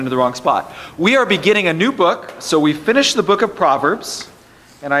into the wrong spot. We are beginning a new book, so we finished the book of Proverbs,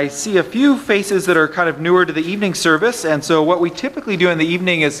 and I see a few faces that are kind of newer to the evening service, and so what we typically do in the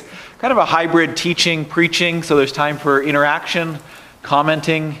evening is kind of a hybrid teaching, preaching, so there's time for interaction,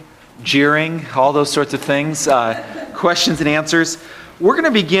 commenting, jeering, all those sorts of things, questions and answers. We're going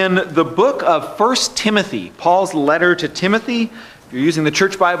to begin the book of 1 Timothy, Paul's letter to Timothy. If you're using the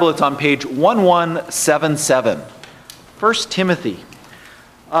church Bible, it's on page 1177. 1 Timothy.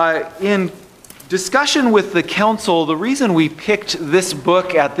 In discussion with the council, the reason we picked this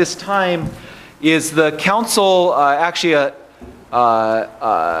book at this time is the council, an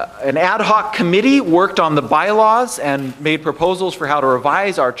ad hoc committee worked on the bylaws and made proposals for how to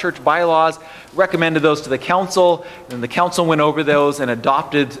revise our church bylaws, recommended those to the council, and the council went over those and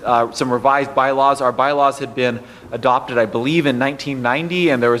adopted some revised bylaws. Our bylaws had been adopted, I believe, in 1990,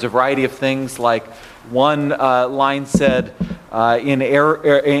 and there was a variety of things like one line said, in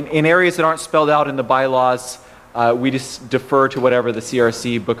areas that aren't spelled out in the bylaws, we just defer to whatever the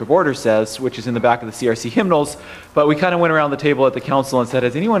CRC Book of Order says, which is in the back of the CRC hymnals. But we kind of went around the table at the council and said,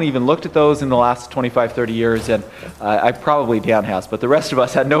 has anyone even looked at those in the last 25, 30 years? And Dan has, but the rest of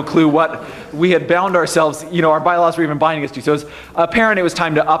us had no clue what we had bound ourselves, our bylaws were even binding us to. So it was apparent it was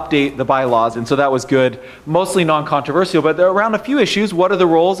time to update the bylaws, and so that was good. Mostly non-controversial, but there are around a few issues. What are the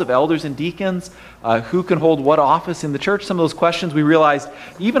roles of elders and deacons? Who can hold what office in the church? Some of those questions we realized,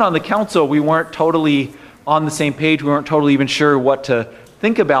 even on the council, we weren't totally on the same page. We weren't totally even sure what to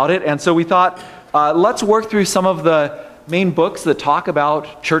think about it. And so we thought, let's work through some of the main books that talk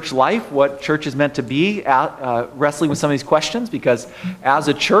about church life, what church is meant to be, wrestling with some of these questions, because as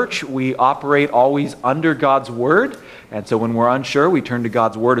a church, we operate always under God's Word. And so when we're unsure, we turn to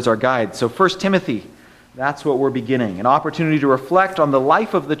God's Word as our guide. So 1 Timothy, that's what we're beginning. An opportunity to reflect on the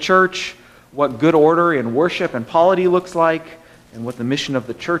life of the church, what good order in worship and polity looks like, and what the mission of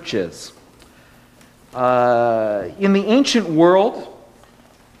the church is. In the ancient world,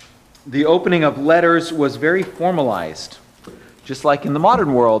 the opening of letters was very formalized. Just like in the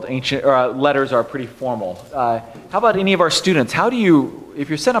modern world, ancient letters are pretty formal. How about any of our students? If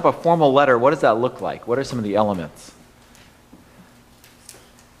you're setting up a formal letter, what does that look like? What are some of the elements?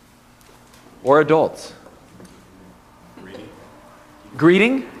 Or adults?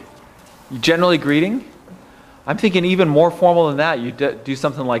 Greeting? Generally greeting? I'm thinking even more formal than that. You do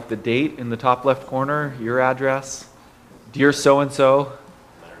something like the date in the top left corner, your address, dear so-and-so,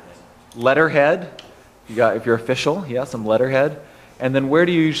 letterhead. If you're official, some letterhead. And then where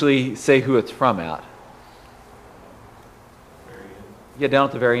do you usually say who it's from at? Down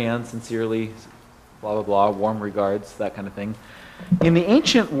at the very end, sincerely, blah, blah, blah, warm regards, that kind of thing. In the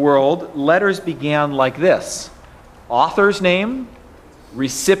ancient world, letters began like this. Author's name,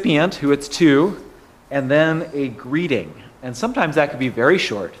 recipient, who it's to, and then a greeting. And sometimes that could be very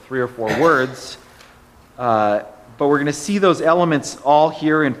short, 3 or 4 words. But we're going to see those elements all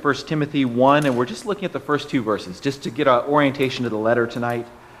here in 1 Timothy 1, and we're just looking at the first 2 verses, just to get an orientation to the letter tonight.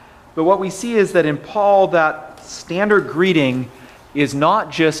 But what we see is that in Paul, that standard greeting is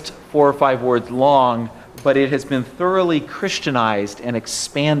not just 4 or 5 words long, but it has been thoroughly Christianized and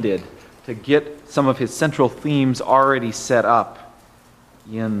expanded to get some of his central themes already set up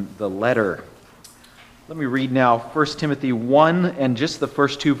in the letter. Let me read now 1 Timothy 1 and just the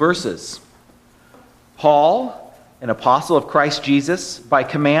first 2 verses. Paul, an apostle of Christ Jesus, by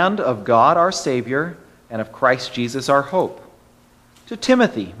command of God our Savior and of Christ Jesus our hope. To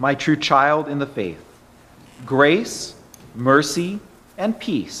Timothy, my true child in the faith, grace, mercy, and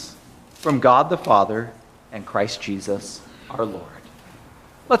peace from God the Father and Christ Jesus our Lord.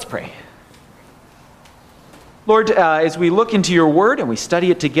 Let's pray. Lord, as we look into your word and we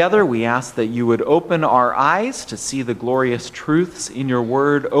study it together, we ask that you would open our eyes to see the glorious truths in your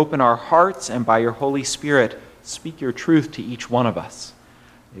word, open our hearts, and by your Holy Spirit, speak your truth to each one of us.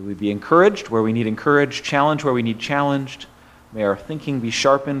 May we be encouraged where we need encouraged, challenged where we need challenged. May our thinking be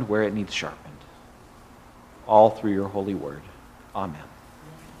sharpened where it needs sharpened. All through your holy word. Amen.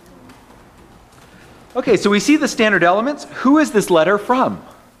 Okay, so we see the standard elements. Who is this letter from?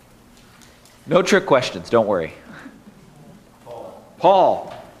 No trick questions, don't worry.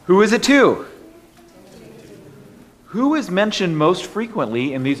 Paul. Who is it to? Who is mentioned most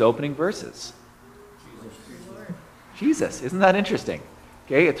frequently in these opening verses? Jesus. Isn't that interesting?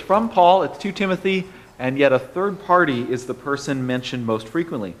 Okay, it's from Paul, it's to Timothy, and yet a third party is the person mentioned most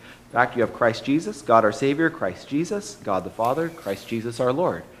frequently. In fact, you have Christ Jesus, God our Savior, Christ Jesus, God the Father, Christ Jesus our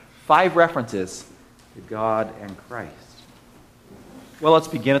Lord. 5 references to God and Christ. Well, let's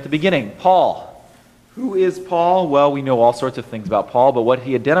begin at the beginning. Paul. Who is Paul? Well, we know all sorts of things about Paul, but what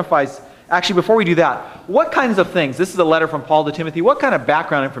he identifies Actually, before we do that, what kinds of things, this is a letter from Paul to Timothy, what kind of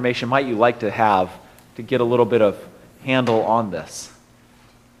background information might you like to have to get a little bit of handle on this?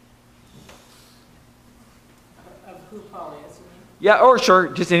 Of who Paul is, you mean? Yeah, or sure,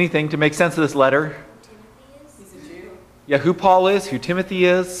 just anything to make sense of this letter. He's a Jew. Yeah, who Paul is, who Timothy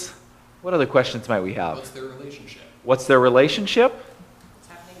is. What other questions might we have? What's their relationship? What's their relationship? What's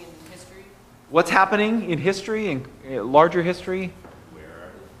happening in history? What's happening in history, in larger history?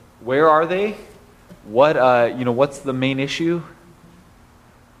 Where are they? Where are they? What's the main issue?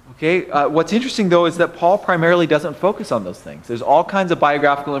 Okay, what's interesting though is that Paul primarily doesn't focus on those things. There's all kinds of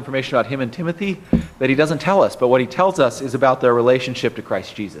biographical information about him and Timothy that he doesn't tell us, but what he tells us is about their relationship to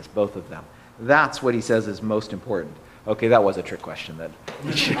Christ Jesus, both of them. That's what he says is most important. Okay, that was a trick question that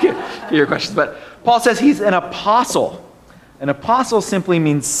you should get your questions. But Paul says he's an apostle. An apostle simply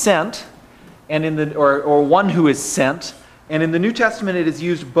means sent, and or one who is sent. And in the New Testament, it is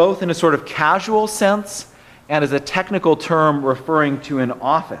used both in a sort of casual sense and as a technical term referring to an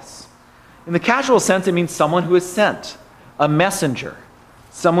office. In the casual sense, it means someone who is sent, a messenger,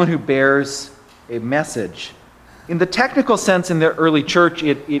 someone who bears a message. In the technical sense in the early church,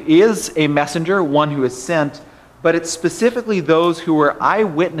 it is a messenger, one who is sent, but it's specifically those who were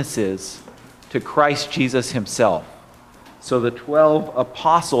eyewitnesses to Christ Jesus himself. So the 12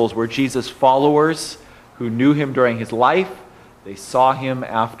 apostles were Jesus' followers who knew him during his life. They saw him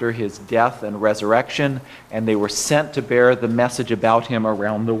after his death and resurrection, and they were sent to bear the message about him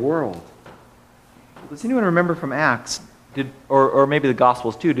around the world. Does anyone remember from Acts, or maybe the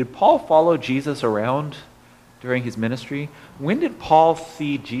Gospels too, did Paul follow Jesus around during his ministry? When did Paul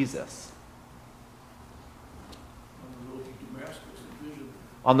see Jesus?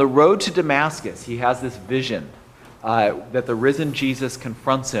 On the road to Damascus, he has this vision that the risen Jesus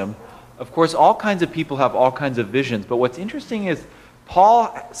confronts him. Of course, all kinds of people have all kinds of visions, but what's interesting is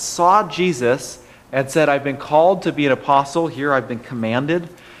Paul saw Jesus and said, I've been called to be an apostle. Here I've been commanded.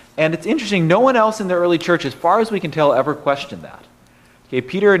 And it's interesting, no one else in the early church, as far as we can tell, ever questioned that. Okay,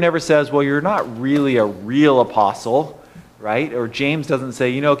 Peter never says, well, you're not really a real apostle, right? Or James doesn't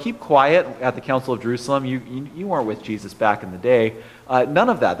say, keep quiet at the Council of Jerusalem. You weren't with Jesus back in the day. None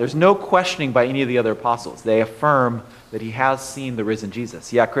of that. There's no questioning by any of the other apostles. They affirm that he has seen the risen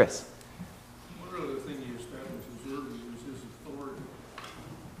Jesus. Yeah, Chris? One other thing he establishes early is his authority.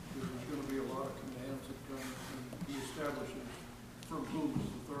 There's going to be a lot of commands that come, and he establishes from whom his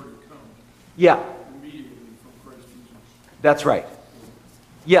authority comes. Yeah. Immediately from Christ Jesus. That's right.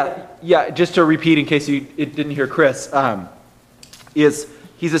 Yeah. Just to repeat in case you didn't hear Chris, is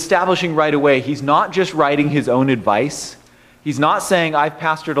he's establishing right away, he's not just writing his own advice. He's not saying, I've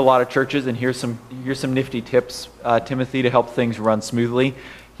pastored a lot of churches and here's some nifty tips, Timothy, to help things run smoothly.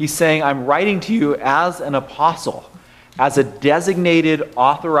 He's saying, I'm writing to you as an apostle, as a designated,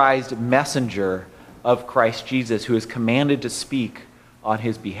 authorized messenger of Christ Jesus who is commanded to speak on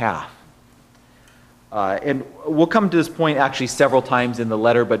his behalf. And we'll come to this point actually several times in the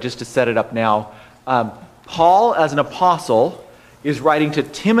letter, but just to set it up now, Paul, as an apostle, is writing to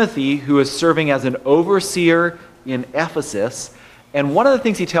Timothy, who is serving as an overseer in Ephesus. And one of the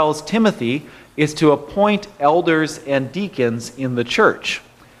things he tells Timothy is to appoint elders and deacons in the church.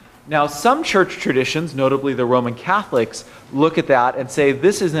 Now, some church traditions, notably the Roman Catholics, look at that and say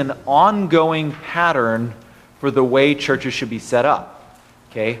this is an ongoing pattern for the way churches should be set up.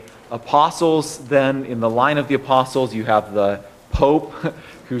 Okay? Apostles, then in the line of the apostles, you have the Pope,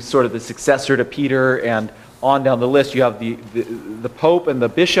 who's sort of the successor to Peter, and on down the list you have the Pope and the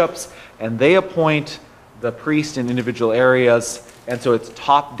bishops, and they appoint the priest in individual areas, and so it's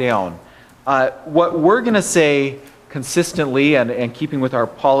top down. What we're going to say consistently, and keeping with our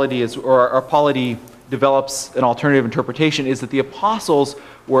polity, our polity develops an alternative interpretation, is that the apostles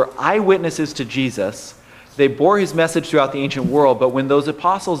were eyewitnesses to Jesus. They bore his message throughout the ancient world, but when those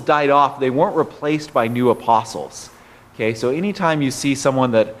apostles died off, they weren't replaced by new apostles. Okay, so anytime you see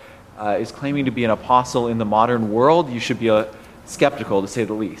someone that is claiming to be an apostle in the modern world, you should be skeptical, to say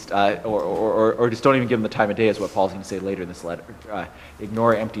the least, or just don't even give them the time of day, is what Paul's going to say later in this letter.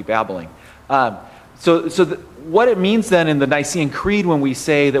 Ignore empty babbling. What it means then in the Nicene Creed when we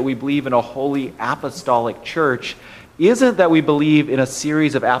say that we believe in a holy apostolic church isn't that we believe in a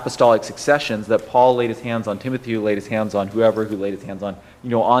series of apostolic successions, that Paul laid his hands on Timothy, who laid his hands on whoever, who laid his hands on,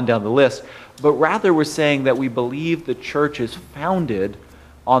 on down the list, but rather we're saying that we believe the church is founded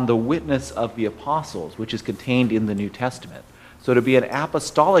on the witness of the apostles, which is contained in the New Testament. So to be an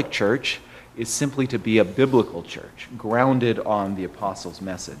apostolic church is simply to be a biblical church, grounded on the apostles'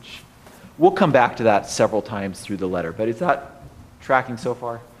 message. We'll come back to that several times through the letter, but is that tracking so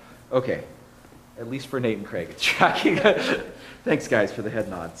far? Okay. At least for Nate and Craig, it's tracking. Thanks, guys, for the head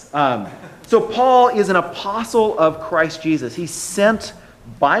nods. So Paul is an apostle of Christ Jesus. He's sent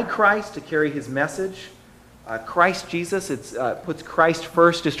by Christ to carry his message. Christ Jesus, it puts Christ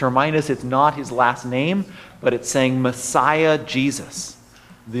first just to remind us it's not his last name, but it's saying Messiah Jesus,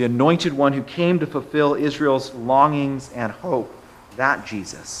 the anointed one who came to fulfill Israel's longings and hope, that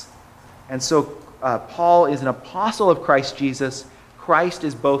Jesus. And so Paul is an apostle of Christ Jesus. Christ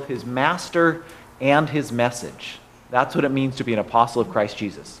is both his master and his message. That's what it means to be an apostle of Christ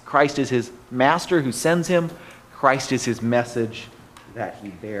Jesus. Christ is his master who sends him. Christ is his message that he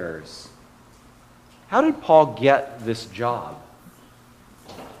bears. How did Paul get this job?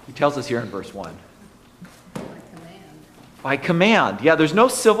 He tells us here in verse 1. By command. Yeah, there's no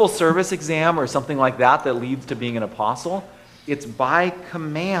civil service exam or something like that that leads to being an apostle. It's by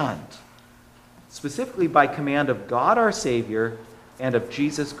command. Specifically by command of God our Savior and of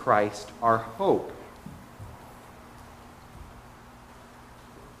Jesus Christ our hope.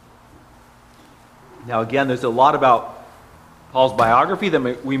 Now again, there's a lot about Paul's biography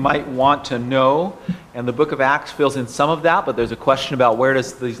that we might want to know, and the book of Acts fills in some of that, but there's a question about where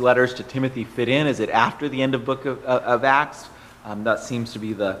does these letters to Timothy fit in? Is it after the end of book of Acts? That seems to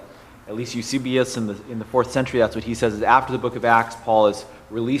be at least Eusebius in the 4th century, that's what he says, is after the book of Acts, Paul is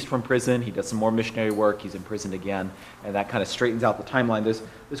released from prison, he does some more missionary work, he's imprisoned again, and that kind of straightens out the timeline.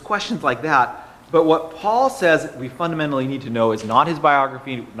 There's questions like that, but what Paul says we fundamentally need to know is not his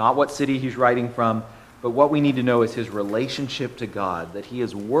biography, not what city he's writing from, but what we need to know is his relationship to God, that he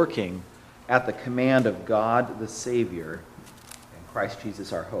is working at the command of God the Savior and Christ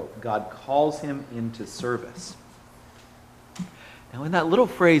Jesus our hope. God calls him into service. Now in that little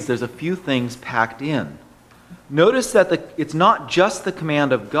phrase, there's a few things packed in. Notice that it's not just the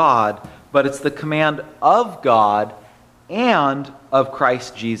command of God, but it's the command of God and of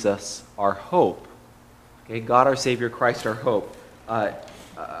Christ Jesus our hope. Okay, God our Savior, Christ our hope.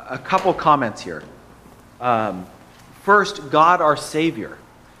 A couple comments here. First, God our Savior.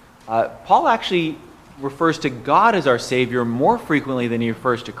 Paul actually refers to God as our Savior more frequently than he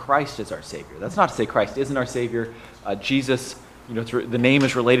refers to Christ as our Savior. That's not to say Christ isn't our Savior. Jesus, the name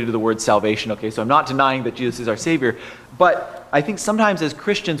is related to the word salvation. Okay, so I'm not denying that Jesus is our Savior. But I think sometimes as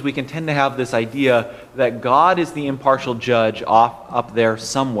Christians we can tend to have this idea that God is the impartial judge up there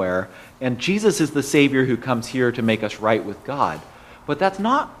somewhere, and Jesus is the Savior who comes here to make us right with God. But that's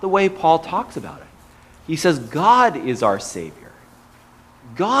not the way Paul talks about it. He says God is our Savior.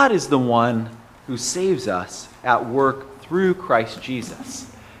 God is the one who saves us at work through Christ Jesus.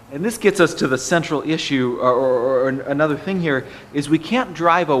 And this gets us to the central issue, or another thing here, is we can't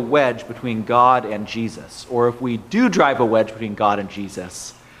drive a wedge between God and Jesus. Or if we do drive a wedge between God and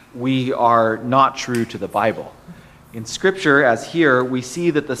Jesus, we are not true to the Bible. In Scripture, as here, we see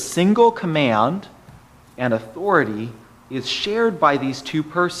that the single command and authority is shared by these two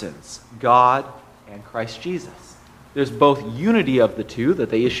persons, God and Christ Jesus. There's both unity of the two, that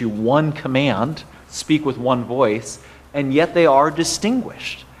they issue one command, speak with one voice, and yet they are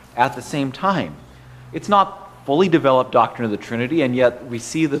distinguished at the same time. It's not fully developed doctrine of the Trinity, and yet we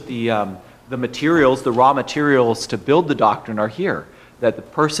see that the materials, the raw materials to build the doctrine are here, that the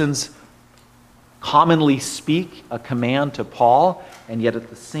persons commonly speak a command to Paul, and yet at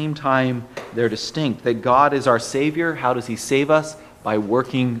the same time they're distinct. That God is our Savior. How does he save us? By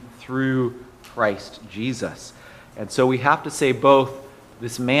working through Christ Jesus. And so we have to say both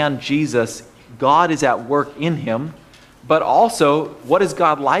this man Jesus, God is at work in him, but also, what is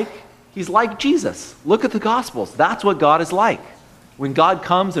God like? He's like Jesus. Look at the Gospels. That's what God is like. When God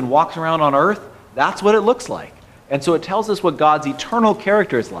comes and walks around on earth, that's what it looks like. And so it tells us what God's eternal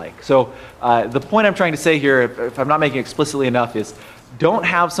character is like. So the point I'm trying to say here, if I'm not making it explicitly enough, is don't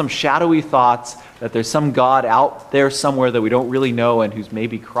have some shadowy thoughts that there's some God out there somewhere that we don't really know and who's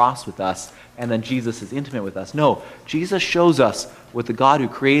maybe cross with us, and then Jesus is intimate with us. No, Jesus shows us what the God who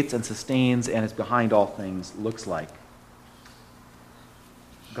creates and sustains and is behind all things looks like.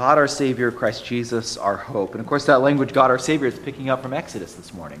 God our Savior, Christ Jesus our hope. And of course that language, God our Savior, is picking up from Exodus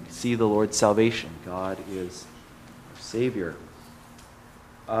this morning. See the Lord's salvation. God is our Savior.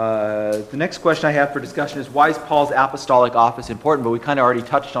 The next question I have for discussion is, why is Paul's apostolic office important? But we kind of already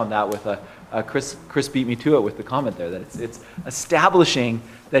touched on that with Chris beat me to it with the comment there, that it's establishing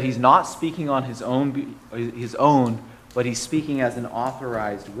that he's not speaking on his own, but he's speaking as an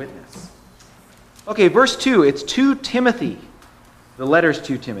authorized witness. Okay, verse 2, it's to Timothy. The letter's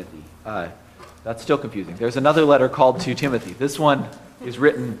to Timothy. That's still confusing. There's another letter called to Timothy. This one is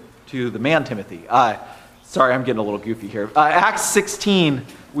written to the man Timothy. Sorry, I'm getting a little goofy here. Acts 16,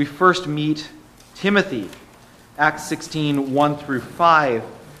 we first meet Timothy. Acts 16, 1 through 5.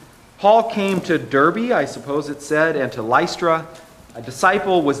 Paul came to Derbe, I suppose it said, and to Lystra. A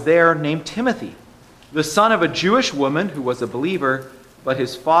disciple was there named Timothy, the son of a Jewish woman who was a believer, but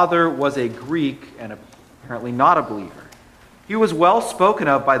his father was a Greek and apparently not a believer. He was well spoken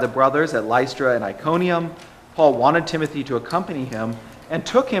of by the brothers at Lystra and Iconium. Paul wanted Timothy to accompany him and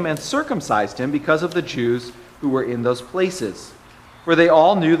took him and circumcised him because of the Jews who were in those places. For they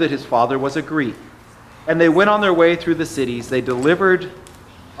all knew that his father was a Greek. And they went on their way through the cities. They delivered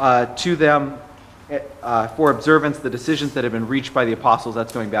to them for observance the decisions that had been reached by the apostles.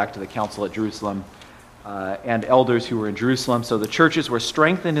 That's going back to the council at Jerusalem and elders who were in Jerusalem. So the churches were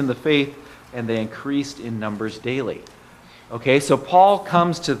strengthened in the faith and they increased in numbers daily. Okay, so Paul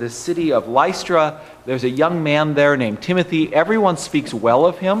comes to the city of Lystra. There's a young man there named Timothy. Everyone speaks well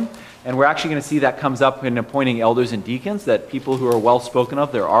of him. And we're actually going to see that comes up in appointing elders and deacons, that people who are well spoken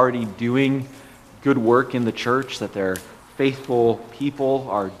of, they're already doing good work in the church, that they're faithful people,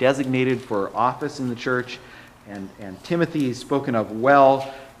 are designated for office in the church. And Timothy is spoken of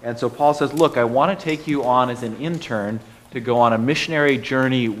well. And so Paul says, look, I want to take you on as an intern to go on a missionary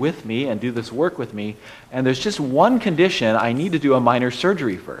journey with me and do this work with me. And there's just one condition. I need to do a minor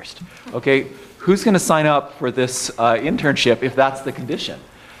surgery first. Okay, who's going to sign up for this internship if that's the condition?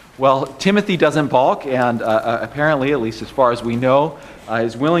 Well, Timothy doesn't balk, and apparently, at least as far as we know,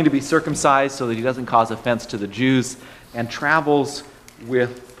 is willing to be circumcised so that he doesn't cause offense to the Jews, and travels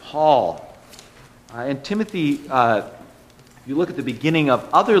with Paul. And Timothy, if you look at the beginning of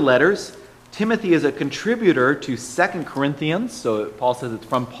other letters, Timothy is a contributor to 2 Corinthians, so Paul says it's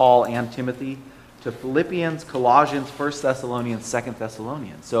from Paul and Timothy, to Philippians, Colossians, 1 Thessalonians, 2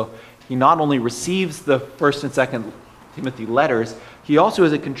 Thessalonians. So he not only receives the 1st and 2nd Timothy letters, he also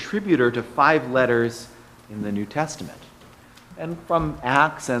is a contributor to 5 letters in the New Testament. And from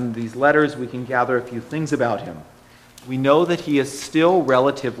Acts and these letters, we can gather a few things about him. We know that he is still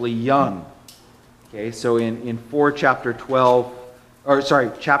relatively young. Okay, so in chapter 4,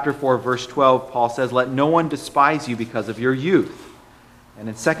 verse 12, Paul says, "Let no one despise you because of your youth." And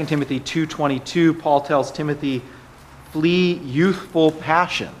in 2 Timothy 2:22, Paul tells Timothy, "Flee youthful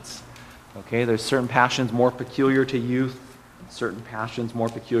passions." Okay, there's certain passions more peculiar to youth, certain passions more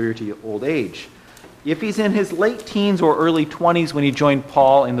peculiar to old age. If he's in his late teens or early 20s when he joined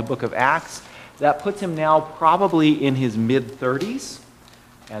Paul in the book of Acts, that puts him now probably in his mid-30s.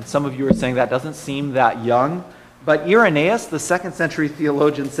 And some of you are saying that doesn't seem that young. But Irenaeus, the 2nd century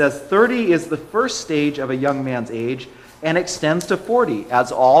theologian, says 30 is the first stage of a young man's age and extends to 40,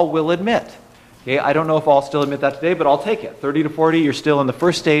 as all will admit. Okay, I don't know if all still admit that today, but I'll take it. 30 to 40, you're still in the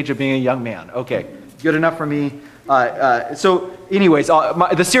first stage of being a young man. Okay, good enough for me. So anyways,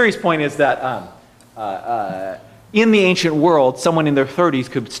 the serious point is that in the ancient world, someone in their 30s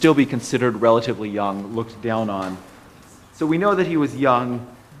could still be considered relatively young, looked down on. So we know that he was young.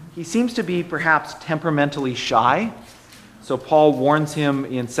 He seems to be perhaps temperamentally shy. So Paul warns him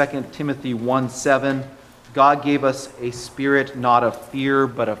in 2 Timothy 1:7, God gave us a spirit not of fear,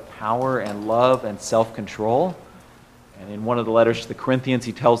 but of power and love and self-control. And in one of the letters to the Corinthians,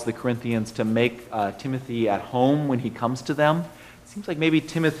 he tells the Corinthians to make Timothy at home when he comes to them. It seems like maybe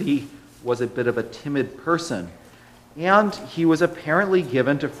Timothy was a bit of a timid person. And he was apparently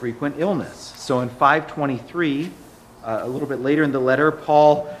given to frequent illness. So in 5:23, a little bit later in the letter,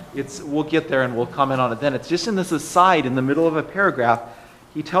 Paul, we'll get there and we'll comment on it then. It's just in this aside in the middle of a paragraph.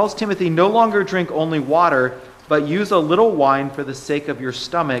 He tells Timothy, no longer drink only water, but use a little wine for the sake of your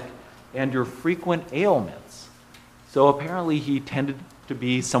stomach and your frequent ailments. So apparently he tended to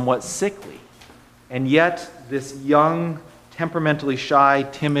be somewhat sickly. And yet this young, temperamentally shy,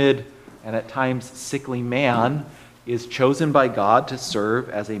 timid, and at times sickly man is chosen by God to serve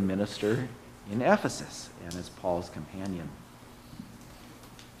as a minister in Ephesus and as Paul's companion.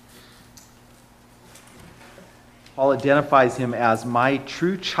 Paul identifies him as my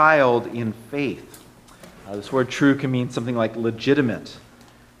true child in faith. This word true can mean something like legitimate.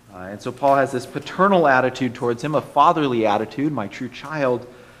 And so Paul has this paternal attitude towards him, a fatherly attitude, my true child,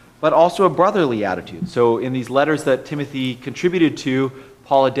 but also a brotherly attitude. So in these letters that Timothy contributed to,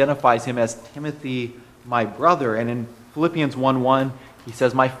 Paul identifies him as Timothy, my brother. And in Philippians 1:1, he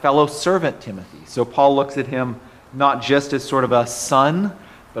says, my fellow servant Timothy. So Paul looks at him not just as sort of a son,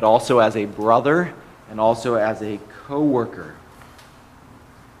 but also as a brother and also as a co-worker.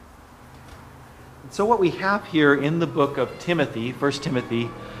 And so what we have here in the book of Timothy, 1 Timothy,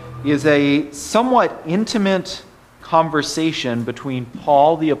 is a somewhat intimate conversation between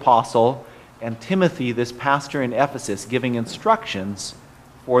Paul the apostle and Timothy, this pastor in Ephesus, giving instructions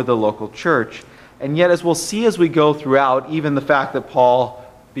for the local church. And yet, as we'll see as we go throughout, even the fact that Paul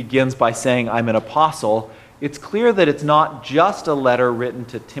begins by saying, I'm an apostle, it's clear that it's not just a letter written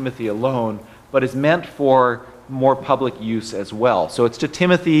to Timothy alone, but is meant for more public use as well. So it's to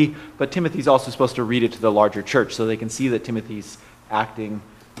Timothy, but Timothy's also supposed to read it to the larger church so they can see that Timothy's acting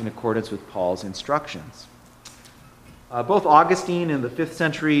in accordance with Paul's instructions. Both Augustine in the 5th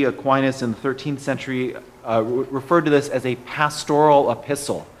century, Aquinas in the 13th century referred to this as a pastoral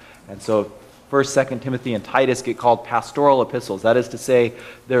epistle. And so 1st, 2nd Timothy, and Titus get called pastoral epistles. That is to say,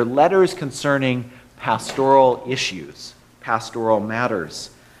 they're letters concerning pastoral issues, pastoral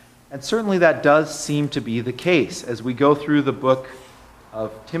matters. And certainly that does seem to be the case. As we go through the book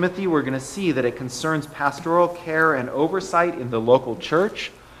of Timothy, we're going to see that it concerns pastoral care and oversight in the local church,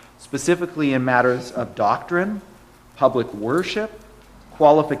 specifically in matters of doctrine, public worship,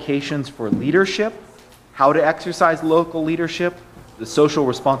 qualifications for leadership, how to exercise local leadership, the social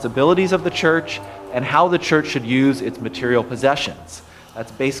responsibilities of the church, and how the church should use its material possessions.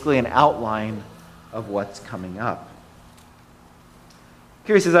 That's basically an outline of what's coming up.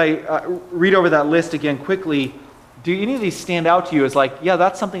 Curious, as I read over that list again quickly, do any of these stand out to you as like, yeah,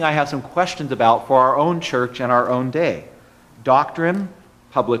 that's something I have some questions about for our own church and our own day? Doctrine,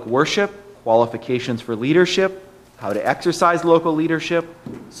 public worship, qualifications for leadership, how to exercise local leadership,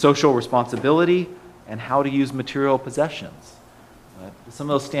 social responsibility, and how to use material possessions. Do some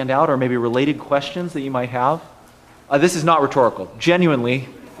of those stand out, or maybe related questions that you might have? This is not rhetorical. Genuinely,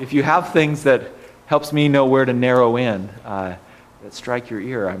 if you have things that helps me know where to narrow in, that strike your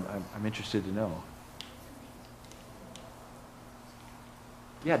ear, I'm interested to know.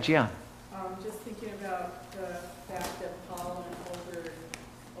 Yeah, Gian. Just thinking about the fact that Paul, an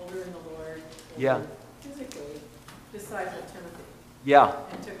older in the Lord, Yeah. physically, discipled Timothy Yeah,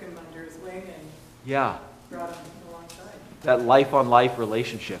 and took him under his wing and yeah. brought him alongside. That life-on-life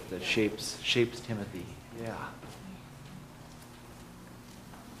relationship that shapes Timothy. Yeah.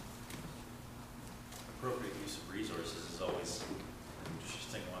 Appropriate use of resources is always an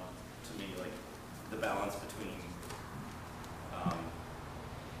interesting one to me, like the balance between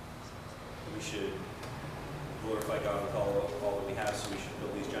we should glorify God with all that we have, so we should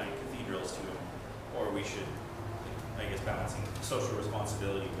build these giant cathedrals to Him, or we should, I guess, balancing social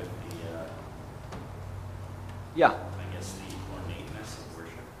responsibility with the, Yeah, I guess, the ornateness of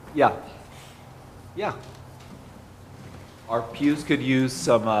worship. yeah, yeah. Our pews could use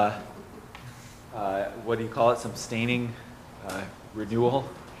some, what do you call it, some staining, renewal?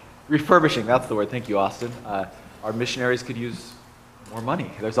 Refurbishing, that's the word. Thank you, Austin. Our missionaries could use more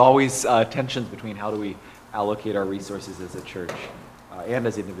money. There's always tensions between how do we allocate our resources as a church and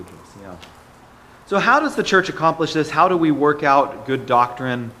as individuals. Yeah. So how does the church accomplish this? How do we work out good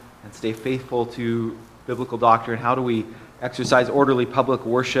doctrine and stay faithful to biblical doctrine? How do we exercise orderly public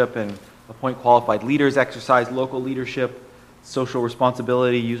worship and appoint qualified leaders, exercise local leadership, social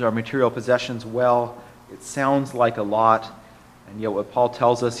responsibility, use our material possessions well? It sounds like a lot, and yet what Paul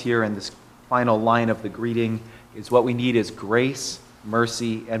tells us here in this final line of the greeting is what we need is grace,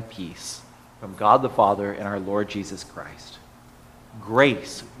 mercy, and peace from God the Father and our Lord Jesus Christ.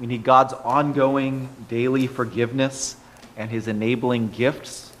 Grace. We need God's ongoing daily forgiveness and His enabling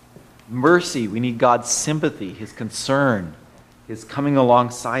gifts. Mercy. We need God's sympathy, His concern, His coming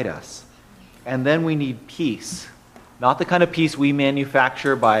alongside us. And then we need peace. Not the kind of peace we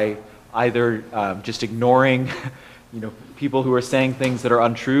manufacture by either just ignoring people who are saying things that are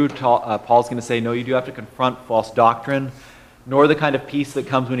untrue. Paul's going to say, no, you do have to confront false doctrine. Nor the kind of peace that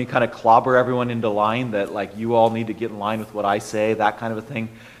comes when you kind of clobber everyone into line, that like you all need to get in line with what I say, that kind of a thing.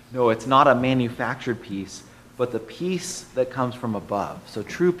 No, it's not a manufactured peace, but the peace that comes from above. So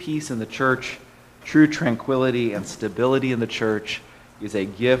true peace in the church, true tranquility and stability in the church is a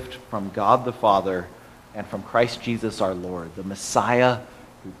gift from God the Father and from Christ Jesus our Lord, the Messiah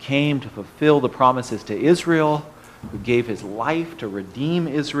who came to fulfill the promises to Israel, who gave His life to redeem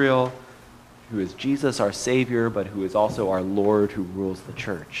Israel, who is Jesus our Savior, but who is also our Lord who rules the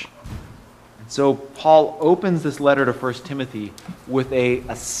church. And so Paul opens this letter to 1 Timothy with an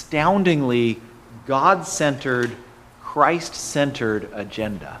astoundingly God-centered, Christ-centered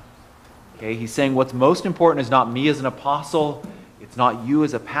agenda. Okay? He's saying what's most important is not me as an apostle, it's not you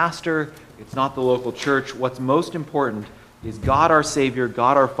as a pastor, it's not the local church. What's most important is God our Savior,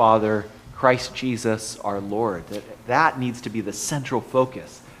 God our Father, Christ Jesus our Lord. That needs to be the central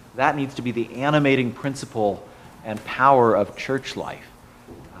focus. That needs to be the animating principle and power of church life.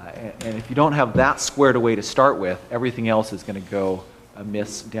 And if you don't have that squared away to start with, everything else is going to go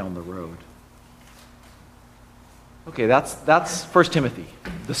amiss down the road. Okay, that's 1 Timothy,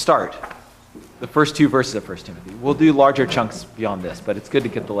 the start. The first 2 verses of 1 Timothy. We'll do larger chunks beyond this, but it's good to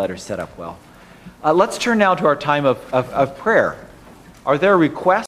get the letter set up well. Let's turn now to our time of prayer. Are there requests?